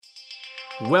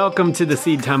Welcome to the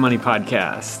Seed Time Money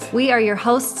Podcast. We are your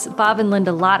hosts, Bob and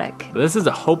Linda Loddick. This is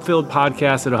a hope-filled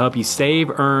podcast that'll help you save,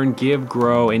 earn, give,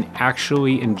 grow, and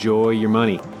actually enjoy your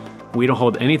money. We don't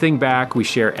hold anything back. We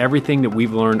share everything that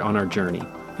we've learned on our journey.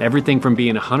 Everything from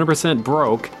being 100%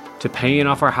 broke to paying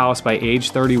off our house by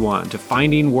age 31, to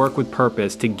finding work with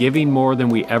purpose, to giving more than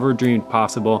we ever dreamed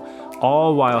possible,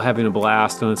 all while having a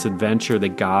blast on this adventure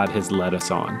that God has led us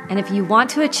on. And if you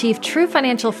want to achieve true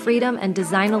financial freedom and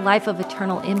design a life of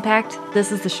eternal impact,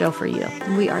 this is the show for you.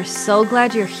 We are so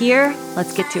glad you're here.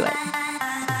 Let's get to it.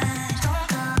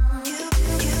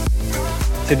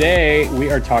 Today,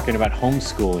 we are talking about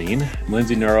homeschooling.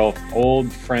 Lindsay Nurl,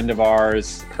 old friend of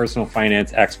ours, personal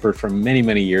finance expert from many,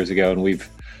 many years ago, and we've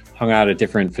hung out at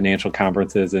different financial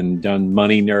conferences and done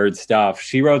money nerd stuff.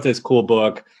 She wrote this cool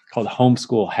book called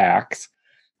Homeschool Hacks.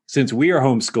 Since we are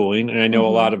homeschooling, and I know a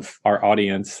lot of our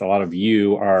audience, a lot of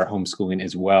you are homeschooling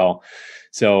as well.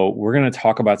 So we're going to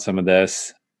talk about some of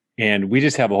this. And we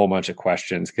just have a whole bunch of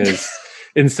questions because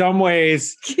in some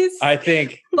ways, I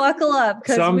think buckle up.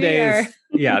 Some days,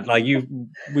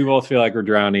 we both feel like we're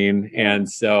drowning.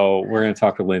 And so we're going to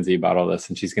talk to Lindsay about all this,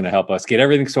 and she's going to help us get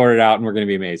everything sorted out, and we're going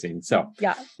to be amazing. So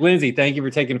Lindsay, thank you for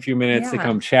taking a few minutes to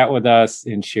come chat with us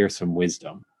and share some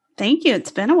wisdom. Thank you.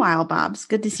 It's been a while, Bob. It's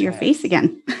good to see your face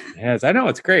again. Yes, I know.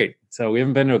 It's great. So we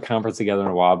haven't been to a conference together in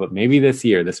a while, but maybe this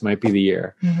year, this might be the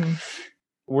year. Mm-hmm.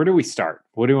 Where do we start?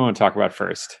 What do we want to talk about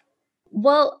first?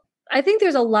 Well, I think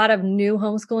there's a lot of new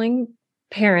homeschooling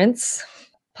parents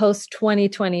post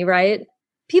 2020, right?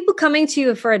 People coming to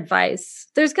you for advice.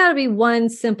 There's got to be one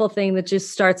simple thing that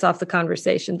just starts off the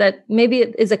conversation that maybe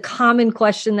it is a common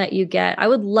question that you get. I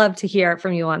would love to hear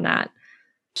from you on that.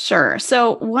 Sure.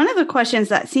 So one of the questions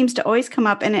that seems to always come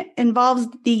up, and it involves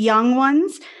the young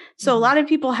ones. So a lot of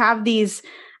people have these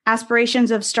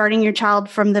aspirations of starting your child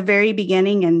from the very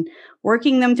beginning and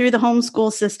working them through the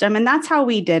homeschool system. And that's how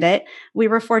we did it. We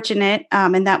were fortunate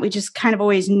in that we just kind of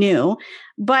always knew.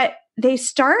 But they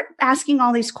start asking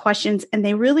all these questions, and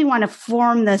they really want to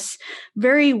form this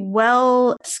very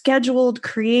well scheduled,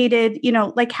 created,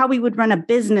 like how we would run a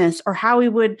business or how we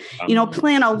would,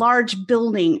 plan a large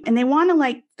building. And they want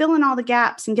to fill in all the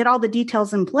gaps and get all the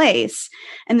details in place,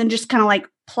 and then just kind of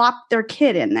plop their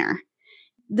kid in there.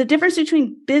 The difference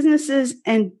between businesses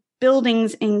and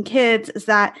buildings and kids is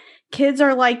that kids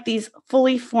are like these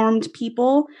fully formed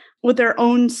people with their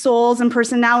own souls and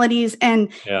personalities and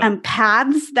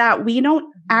paths that we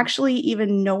don't actually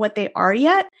even know what they are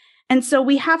yet. And so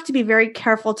we have to be very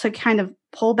careful to kind of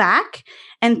pull back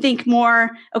and think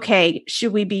more, okay,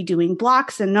 should we be doing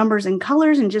blocks and numbers and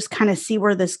colors and just kind of see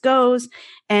where this goes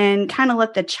and kind of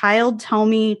let the child tell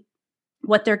me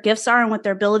what their gifts are and what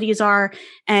their abilities are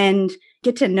and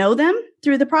get to know them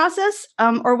through the process?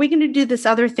 Or are we going to do this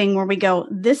other thing where we go,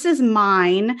 this is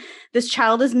mine, this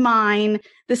child is mine,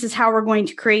 this is how we're going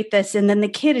to create this, and then the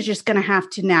kid is just going to have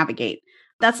to navigate.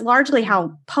 That's largely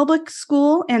how public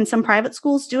school and some private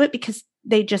schools do it because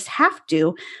they just have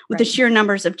to with the sheer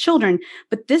numbers of children.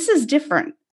 But this is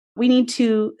different. We need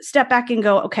to step back and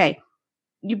go, okay,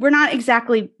 we're not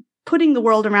exactly putting the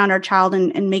world around our child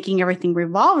and making everything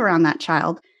revolve around that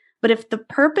child. But if the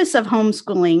purpose of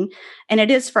homeschooling, and it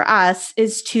is for us,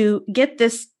 is to get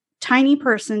this tiny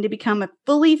person to become a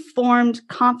fully formed,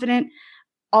 confident,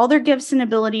 all their gifts and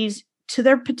abilities to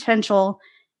their potential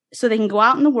so they can go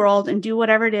out in the world and do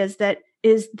whatever it is that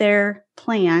is their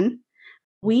plan,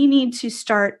 we need to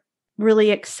start really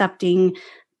accepting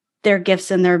their gifts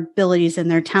and their abilities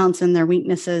and their talents and their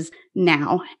weaknesses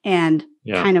now and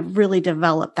kind of really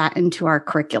develop that into our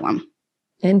curriculum.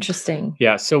 Interesting.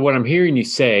 Yeah. So what I'm hearing you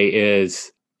say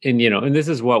is, and this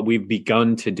is what we've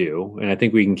begun to do, and I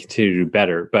think we can continue to do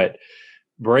better, but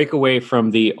break away from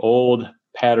the old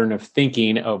pattern of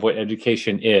thinking of what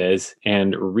education is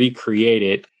and recreate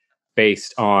it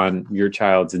based on your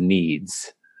child's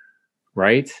needs,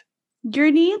 right? Your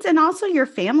needs and also your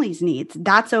family's needs.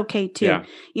 That's okay too.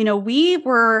 Yeah. We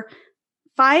were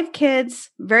 5 kids,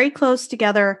 very close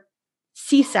together,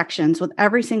 C-sections with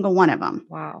every single one of them.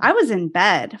 Wow. I was in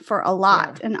bed for a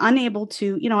lot and unable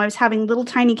to, I was having little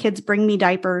tiny kids bring me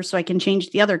diapers so I can change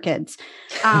the other kids.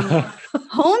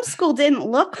 Homeschool didn't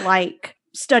look like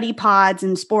study pods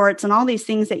and sports and all these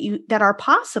things that are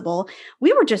possible.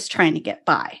 We were just trying to get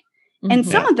by. Mm-hmm. And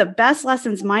some of the best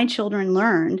lessons my children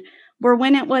learned were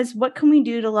when it was, what can we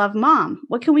do to love mom?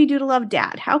 What can we do to love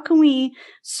dad? How can we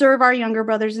serve our younger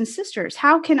brothers and sisters?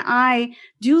 How can I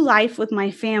do life with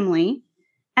my family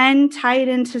and tie it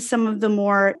into some of the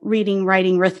more reading,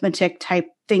 writing, arithmetic type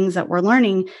things that we're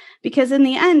learning? Because in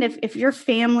the end, if your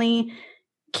family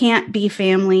can't be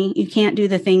family, you can't do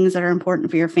the things that are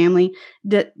important for your family,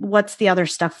 what's the other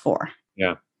stuff for?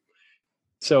 Yeah.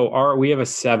 So we have a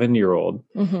 7-year-old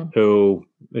who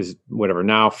is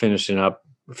now finished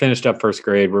up first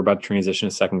grade. We're about to transition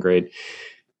to second grade.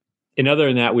 And other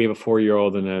than that, we have a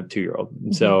 4-year-old and a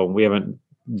 2-year-old. So we haven't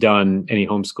done any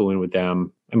homeschooling with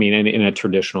them. I mean, in a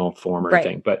traditional form or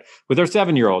anything. But with our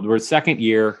 7-year-old, we're second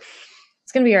year.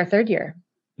 It's going to be our third year.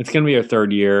 It's going to be our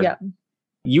third year. Yeah.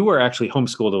 You were actually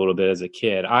homeschooled a little bit as a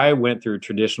kid. I went through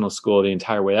traditional school the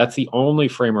entire way. That's the only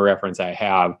frame of reference I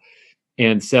have.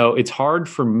 And so it's hard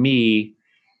for me,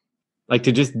 like,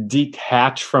 to just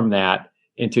detach from that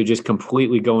and to just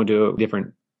completely go into a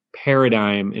different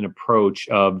paradigm and approach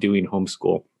of doing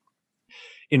homeschool.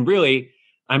 And really,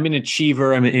 I'm an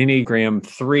achiever. I'm an Enneagram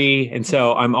 3. And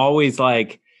so I'm always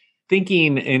like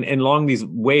thinking in along these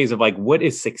ways of like, what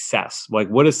is success? Like,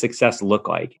 what does success look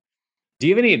like? Do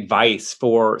you have any advice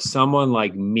for someone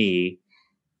like me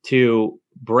to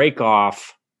break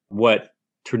off what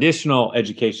traditional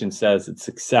education says that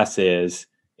success is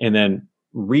and then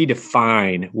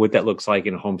redefine what that looks like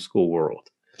in a homeschool world?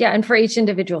 Yeah. And for each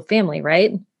individual family,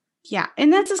 right? Yeah.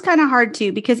 And that's just kind of hard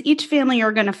too, because each family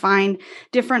you're going to find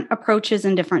different approaches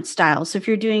and different styles. So if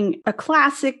you're doing a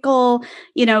classical,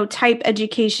 type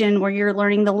education where you're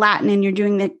learning the Latin and you're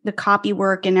doing the copy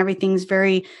work and everything's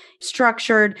very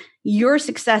structured, your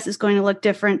success is going to look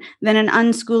different than an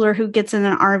unschooler who gets in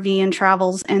an RV and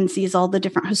travels and sees all the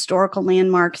different historical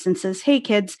landmarks and says, hey,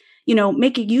 kids,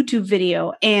 make a YouTube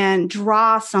video and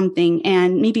draw something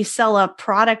and maybe sell a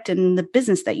product in the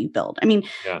business that you build. I mean,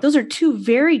 those are two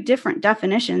very different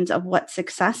definitions of what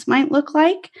success might look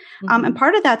like. And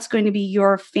part of that's going to be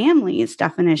your family's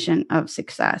definition of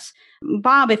success.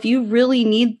 Bob, if you really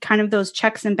need kind of those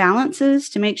checks and balances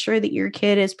to make sure that your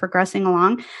kid is progressing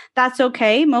along, that's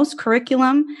okay. Most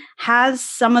curriculum has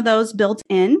some of those built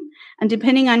in. And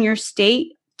depending on your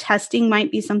state, testing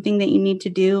might be something that you need to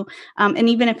do. And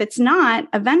even if it's not,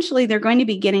 eventually they're going to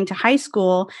be getting to high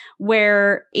school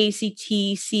where ACT,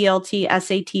 CLT,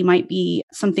 SAT might be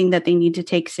something that they need to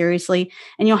take seriously.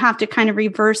 And you'll have to kind of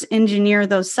reverse engineer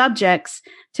those subjects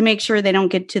to make sure they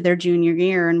don't get to their junior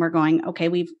year and we're going, okay,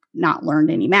 we've not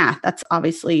learned any math. That's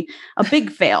obviously a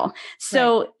big fail.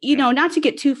 So, not to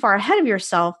get too far ahead of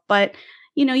yourself, but,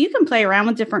 you can play around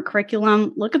with different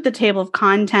curriculum, look at the table of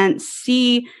contents,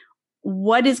 see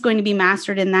what is going to be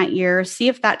mastered in that year, see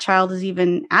if that child is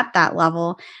even at that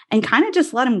level, and kind of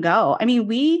just let them go. I mean,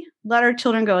 we let our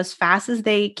children go as fast as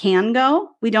they can go.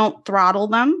 We don't throttle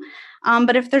them.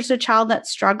 But if there's a child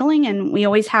that's struggling, and we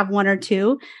always have one or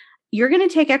two, you're going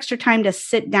to take extra time to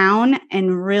sit down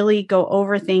and really go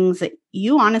over things that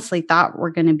you honestly thought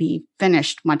were going to be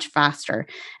finished much faster.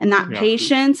 And that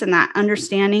patience and that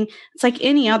understanding, it's like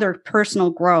any other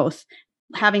personal growth.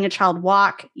 Having a child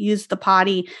walk, use the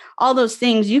potty, all those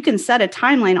things, you can set a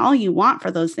timeline all you want for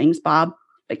those things, Bob,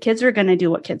 but kids are going to do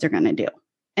what kids are going to do.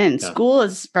 And school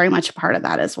is very much a part of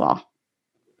that as well.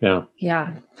 Yeah.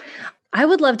 Yeah. I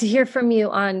would love to hear from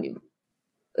you on,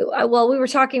 well, we were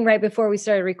talking right before we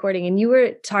started recording and you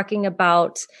were talking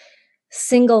about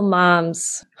single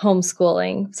moms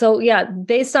homeschooling. So yeah,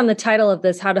 based on the title of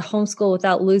this, How to Homeschool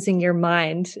Without Losing Your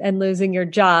Mind and Losing Your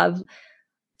Job,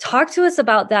 talk to us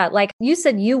about that. Like you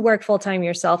said, you work full-time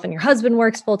yourself and your husband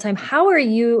works full-time. How are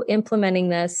you implementing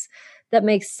this that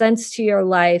makes sense to your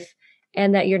life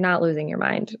and that you're not losing your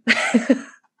mind?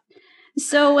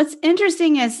 So what's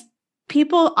interesting is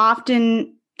people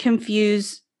often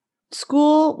confuse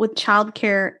school with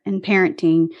childcare and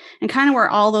parenting and kind of where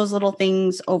all those little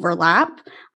things overlap.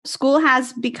 School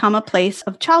has become a place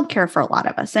of childcare for a lot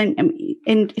of us.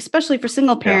 And especially for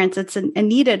single parents, it's a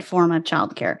needed form of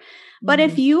childcare. But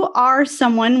if you are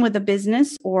someone with a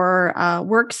business or a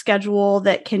work schedule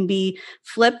that can be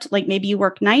flipped, like maybe you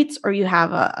work nights or you have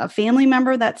a family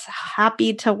member that's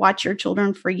happy to watch your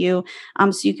children for you,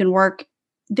 so you can work.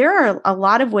 There are a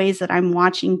lot of ways that I'm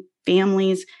watching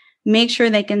families make sure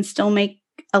they can still make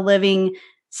a living,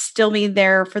 still be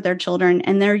there for their children,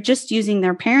 and they're just using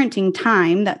their parenting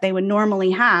time that they would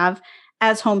normally have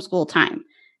as homeschool time.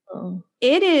 Oh.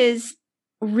 It is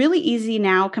really easy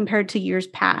now compared to years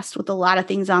past with a lot of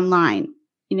things online.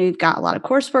 You've got a lot of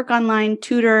coursework online,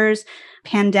 tutors,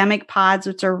 pandemic pods,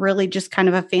 which are really just kind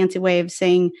of a fancy way of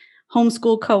saying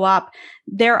homeschool co-op.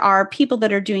 There are people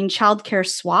that are doing childcare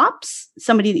swaps,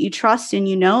 somebody that you trust and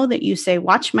that you say,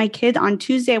 watch my kid on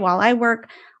Tuesday while I work.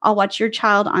 I'll watch your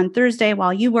child on Thursday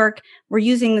while you work. We're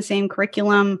using the same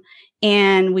curriculum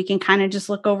and we can kind of just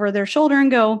look over their shoulder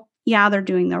and go, yeah, they're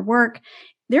doing their work.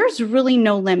 There's really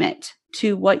no limit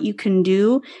to what you can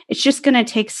do. It's just going to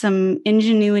take some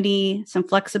ingenuity, some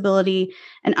flexibility,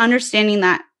 and understanding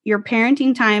that your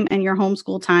parenting time and your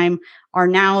homeschool time are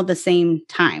now the same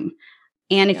time.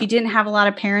 And if you didn't have a lot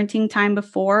of parenting time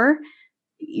before,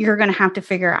 you're going to have to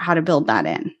figure out how to build that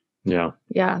in. Yeah.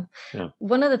 Yeah.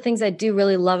 One of the things I do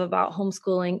really love about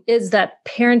homeschooling is that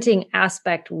parenting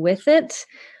aspect with it,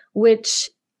 which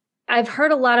I've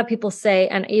heard a lot of people say,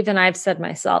 and even I've said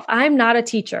myself, I'm not a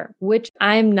teacher, which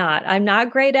I'm not. I'm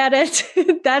not great at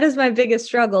it. That is my biggest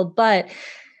struggle. But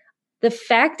the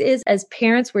fact is, as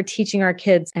parents, we're teaching our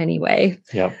kids anyway.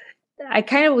 Yep. I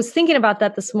kind of was thinking about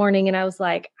that this morning, and I was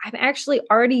like, I'm actually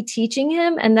already teaching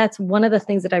him. And that's one of the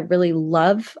things that I really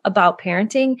love about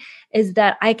parenting is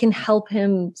that I can help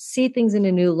him see things in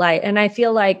a new light. And I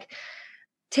feel like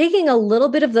taking a little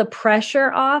bit of the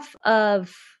pressure off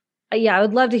of, I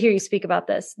would love to hear you speak about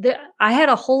this. I had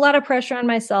a whole lot of pressure on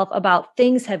myself about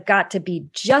things have got to be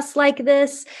just like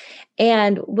this.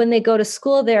 And when they go to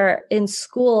school, they're in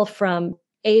school from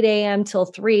 8 a.m. till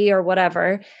 3 or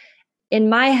whatever. In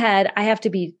my head, I have to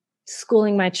be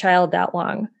schooling my child that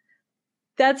long.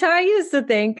 That's how I used to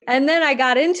think. And then I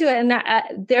got into it,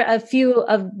 and there a few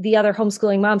of the other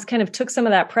homeschooling moms kind of took some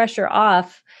of that pressure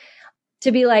off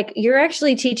to be like, you're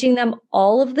actually teaching them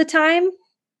all of the time.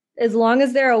 As long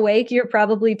as they're awake, you're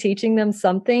probably teaching them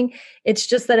something. It's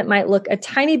just that it might look a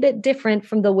tiny bit different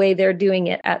from the way they're doing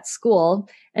it at school.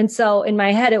 And so in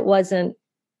my head, it wasn't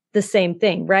the same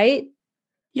thing, right?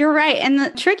 You're right. And the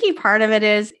tricky part of it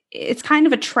is it's kind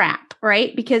of a trap,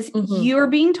 right? Because you're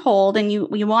being told and you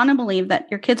want to believe that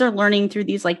your kids are learning through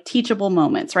these like teachable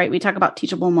moments, right? We talk about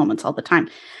teachable moments all the time.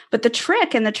 But the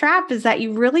trick and the trap is that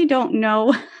you really don't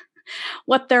know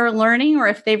what they're learning or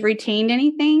if they've retained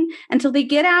anything until they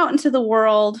get out into the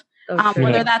world.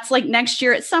 Whether that's like next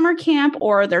year at summer camp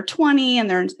or they're 20 and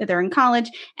they're in college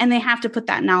and they have to put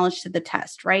that knowledge to the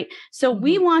test, right? So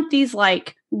we want these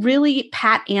like really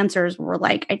pat answers where we're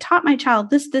like, I taught my child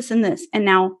this, this, and this, and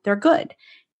now they're good.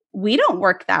 We don't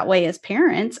work that way as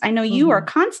parents. I know you are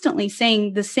constantly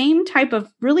saying the same type of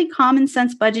really common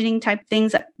sense budgeting type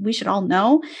things that we should all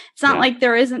know. It's not like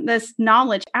there isn't this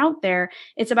knowledge out there.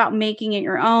 It's about making it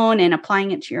your own and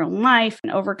applying it to your own life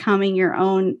and overcoming your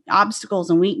own obstacles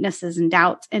and weaknesses and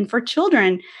doubts. And for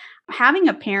children, having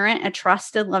a parent, a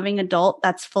trusted, loving adult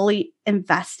that's fully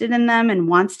invested in them and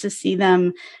wants to see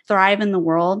them thrive in the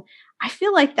world, I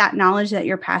feel like that knowledge that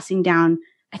you're passing down,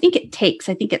 I think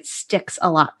it sticks a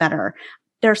lot better.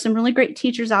 There are some really great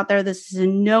teachers out there. This is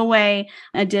in no way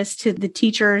a diss to the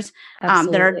teachers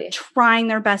that are trying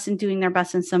their best and doing their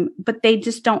best in some, but they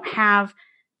just don't have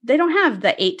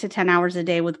the 8 to 10 hours a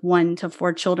day with 1 to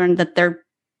 4 children that they're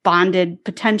bonded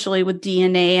potentially with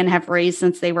DNA and have raised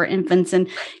since they were infants and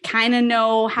kind of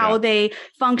know how they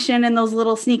function and those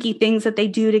little sneaky things that they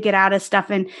do to get out of stuff.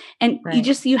 And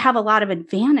you have a lot of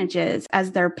advantages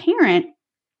as their parent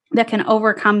that can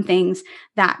overcome things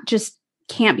that just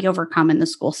can't be overcome in the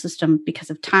school system because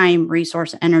of time,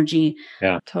 resource, energy.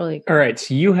 Yeah, totally. All right.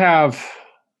 So you have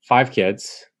 5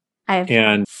 kids. I have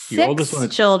and 6 your oldest one,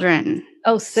 children.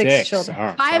 Oh, 6 children.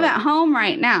 Oh, 5 at home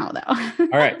right now, though.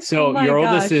 All right. So your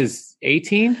oldest is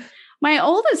 18? My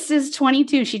oldest is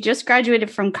 22. She just graduated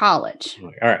from college.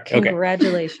 All right. Okay.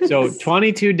 Congratulations. So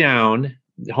 22 down,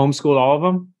 homeschooled all of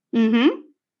them? Mm-hmm.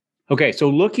 Okay. So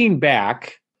looking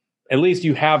back, at least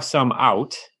you have some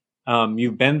out.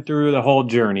 You've been through the whole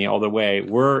journey all the way.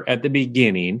 We're at the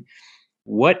beginning.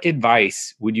 What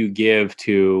advice would you give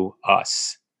to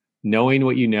us, knowing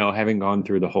what you know, having gone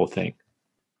through the whole thing?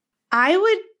 I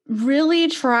would really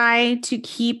try to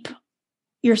keep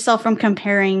yourself from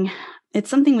comparing. It's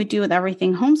something we do with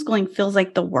everything. Homeschooling feels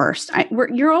like the worst.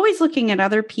 You're always looking at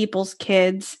other people's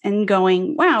kids and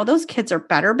going, wow, those kids are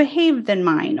better behaved than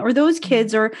mine, or those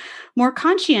kids are more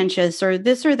conscientious, or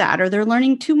this or that, or they're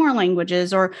learning 2 more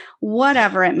languages, or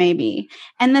whatever it may be.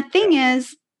 And the thing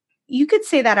is, you could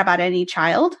say that about any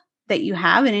child that you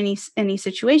have in any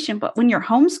situation, but when you're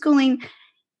homeschooling,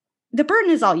 the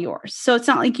burden is all yours. So it's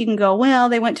not like you can go, well,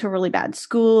 they went to a really bad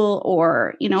school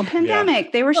or,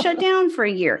 pandemic, they were shut down for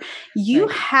a year. You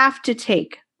have to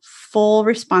take full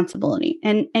responsibility.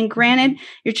 And granted,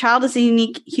 your child is a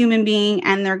unique human being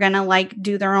and they're going to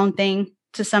do their own thing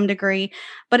to some degree.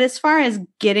 But as far as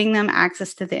getting them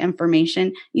access to the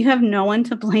information, you have no one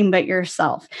to blame but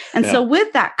yourself. And so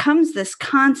with that comes this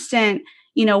constant,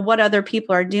 what other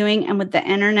people are doing. And with the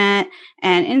internet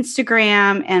and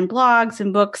Instagram and blogs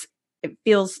and books, it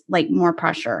feels like more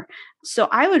pressure. So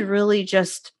I would really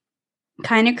just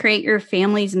kind of create your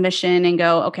family's mission and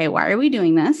go, okay, why are we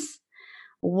doing this?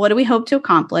 What do we hope to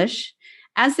accomplish?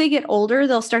 As they get older,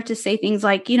 they'll start to say things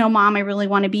like, Mom, I really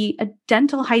want to be a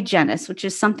dental hygienist, which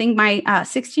is something my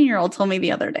 16-year-old told me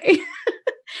the other day.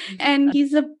 And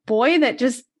he's a boy that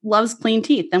just loves clean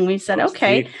teeth. And we said,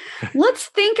 okay, let's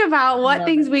think about what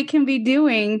things we can be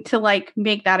doing to like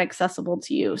make that accessible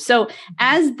to you. So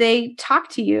as they talk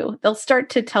to you, they'll start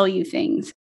to tell you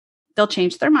things. They'll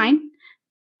change their mind.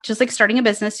 Just like starting a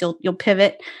business, you'll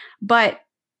pivot, but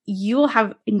you will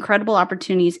have incredible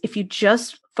opportunities if you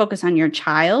just focus on your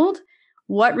child,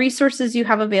 what resources you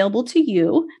have available to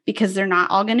you, because they're not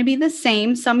all going to be the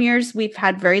same. Some years we've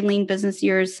had very lean business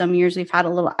years. Some years we've had a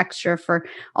little extra for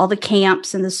all the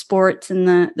camps and the sports and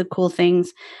the cool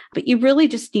things. But you really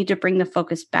just need to bring the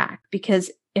focus back,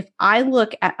 because if I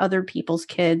look at other people's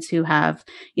kids who have,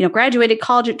 graduated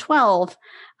college at 12,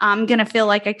 I'm going to feel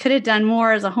like I could have done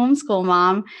more as a homeschool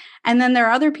mom. And then there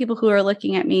are other people who are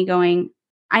looking at me going,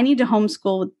 I need to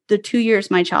homeschool the 2 years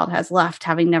my child has left,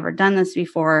 having never done this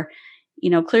before.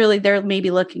 Clearly they're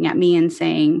maybe looking at me and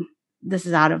saying, this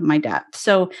is out of my depth.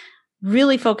 So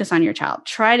really focus on your child.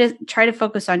 Try to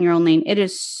focus on your own lane. It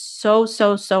is so,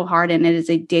 so, so hard, and it is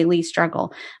a daily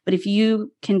struggle. But if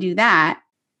you can do that,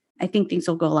 I think things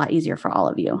will go a lot easier for all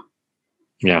of you.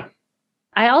 Yeah.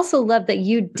 I also love that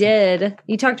you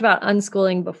talked about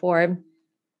unschooling before.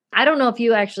 I don't know if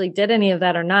you actually did any of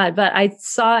that or not, but I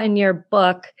saw in your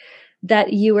book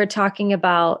that you were talking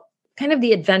about kind of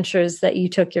the adventures that you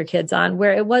took your kids on,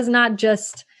 where it was not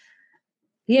just,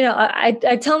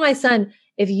 I tell my son,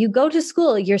 if you go to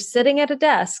school, you're sitting at a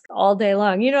desk all day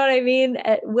long. You know what I mean?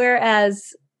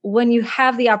 Whereas when you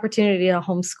have the opportunity to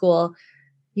homeschool,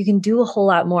 you can do a whole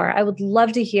lot more. I would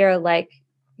love to hear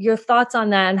your thoughts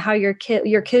on that and how your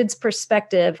kids'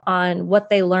 perspective on what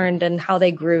they learned and how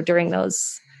they grew during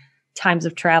those times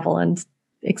of travel and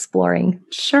exploring.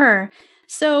 Sure.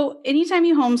 So anytime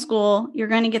you homeschool, you're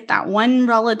going to get that one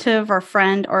relative or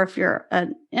friend, or if you're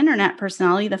an internet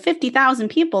personality, the 50,000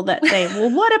 people that say,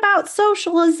 well, what about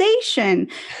socialization?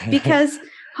 Because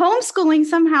homeschooling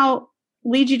somehow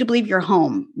leads you to believe you're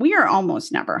home. We are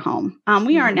almost never home.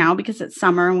 We are now because it's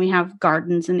summer and we have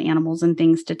gardens and animals and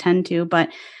things to tend to. But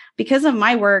because of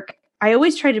my work, I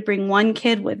always try to bring one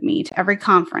kid with me to every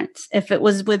conference. If it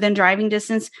was within driving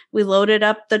distance, we loaded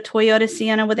up the Toyota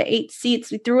Sienna with the 8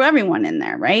 seats. We threw everyone in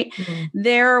there, right? Mm-hmm.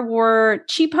 There were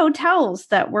cheap hotels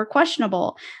that were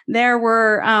questionable. There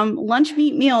were lunch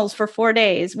meat meals for 4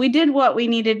 days. We did what we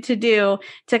needed to do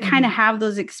to kind of have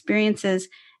those experiences.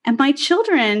 And my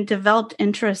children developed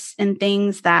interests in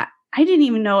things that I didn't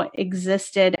even know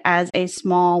existed as a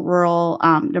small rural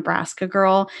Nebraska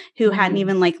girl who hadn't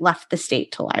even left the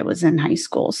state till I was in high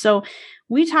school. So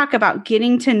we talk about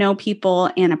getting to know people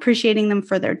and appreciating them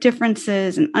for their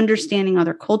differences and understanding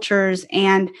other cultures.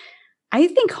 And I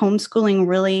think homeschooling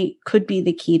really could be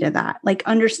the key to that,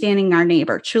 understanding our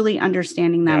neighbor, truly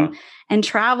understanding them. Yeah. And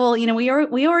travel, we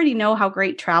already know how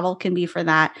great travel can be for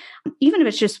that. Even if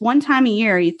it's just one time a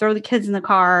year, you throw the kids in the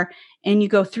car and you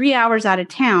go 3 hours out of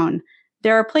town,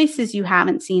 there are places you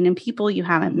haven't seen and people you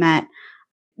haven't met.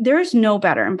 There's no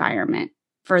better environment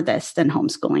for this than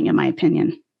homeschooling, in my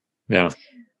opinion. Yeah.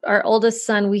 Our oldest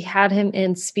son, we had him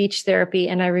in speech therapy.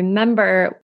 And I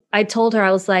remember I told her,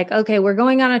 I was like, okay, we're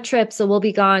going on a trip, so we'll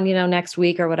be gone, next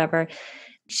week or whatever.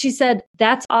 She said,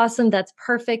 that's awesome. That's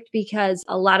perfect, because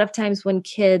a lot of times when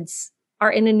kids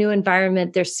are in a new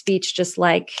environment, their speech just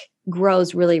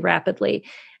grows really rapidly.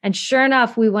 And sure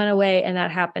enough, we went away and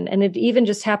that happened. And it even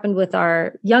just happened with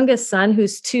our youngest son,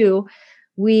 who's 2.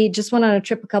 We just went on a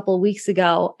trip a couple of weeks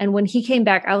ago. And when he came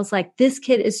back, I was like, this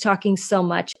kid is talking so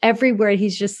much. Every word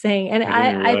he's just saying. And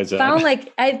I found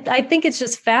I think it's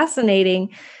just fascinating.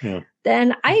 Yeah.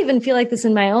 And I even feel like this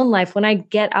in my own life. When I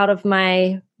get out of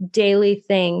my daily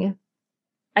thing,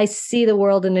 I see the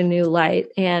world in a new light,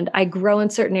 and I grow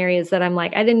in certain areas that I'm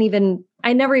like, I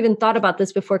never even thought about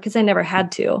this before because I never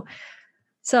had to.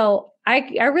 So I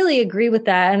really agree with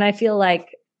that. And I feel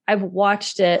like I've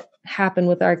watched it happen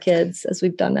with our kids as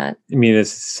we've done that. I mean,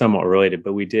 this is somewhat related,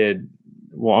 but we did,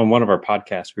 on one of our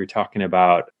podcasts, we were talking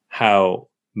about how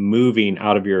moving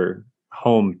out of your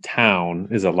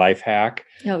hometown is a life hack.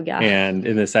 Oh, yeah. And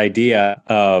in this idea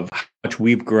of how much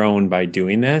we've grown by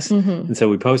doing this. Mm-hmm. And so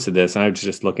we posted this, and I was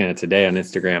just looking at it today on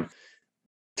Instagram.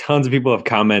 Tons of people have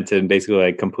commented and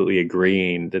basically completely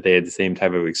agreeing that they had the same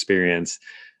type of experience.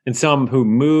 And some who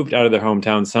moved out of their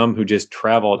hometown, some who just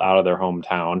traveled out of their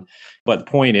hometown. But the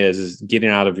point is getting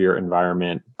out of your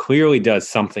environment clearly does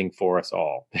something for us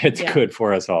all. It's good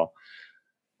for us all.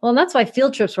 Well, and that's why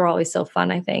field trips were always so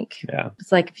fun, I think. Yeah.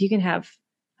 It's if you can have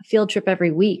a field trip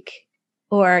every week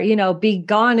or, be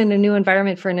gone in a new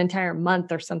environment for an entire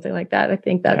month or something like that. I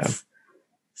think that's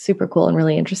super cool and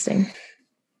really interesting.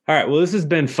 All right. Well, this has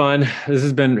been fun. This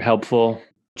has been helpful.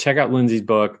 Check out Lindsay's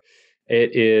book.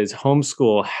 It is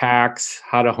Homeschool Hacks,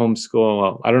 How to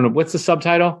Homeschool. I don't know. What's the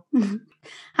subtitle?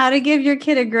 How to give your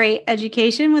kid a great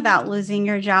education without losing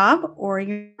your job or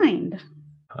your mind.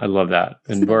 I love that.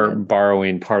 And we're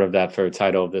borrowing part of that for the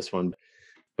title of this one.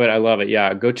 But I love it.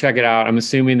 Yeah, go check it out. I'm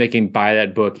assuming they can buy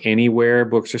that book anywhere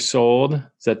books are sold.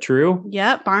 Is that true?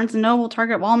 Yep. Barnes & Noble,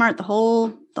 Target, Walmart, the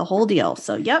whole deal.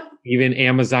 So, yep. Even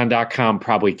Amazon.com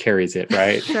probably carries it,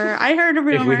 right? Sure. I heard a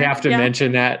rumor. If we have to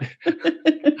mention that.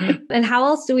 And how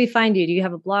else do we find you? Do you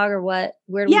have a blog or what?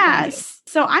 Where do we find you?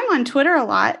 So I'm on Twitter a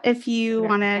lot if you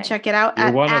want to check it out.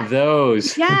 You're one of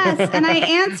those. Yes. And I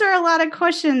answer a lot of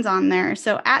questions on there.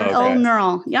 So at L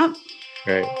Neural. Yep.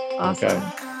 Great. Awesome.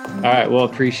 Okay. All right. Well,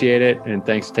 appreciate it. And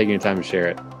thanks for taking the time to share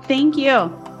it. Thank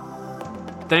you.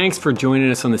 Thanks for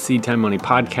joining us on the Seed Time Money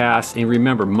podcast. And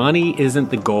remember, money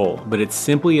isn't the goal, but it's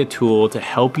simply a tool to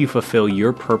help you fulfill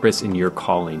your purpose and your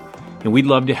calling. And we'd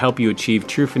love to help you achieve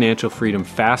true financial freedom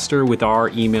faster with our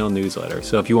email newsletter.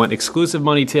 So if you want exclusive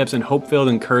money tips and hope-filled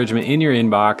encouragement in your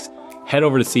inbox, head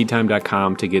over to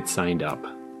seedtime.com to get signed up.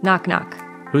 Knock, knock.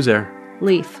 Who's there?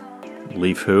 Leaf.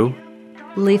 Leaf who?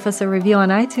 Leave us a review on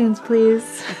iTunes,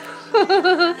 please.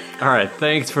 All right.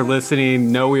 Thanks for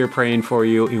listening. Know we are praying for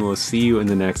you, and we'll see you in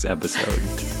the next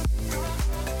episode.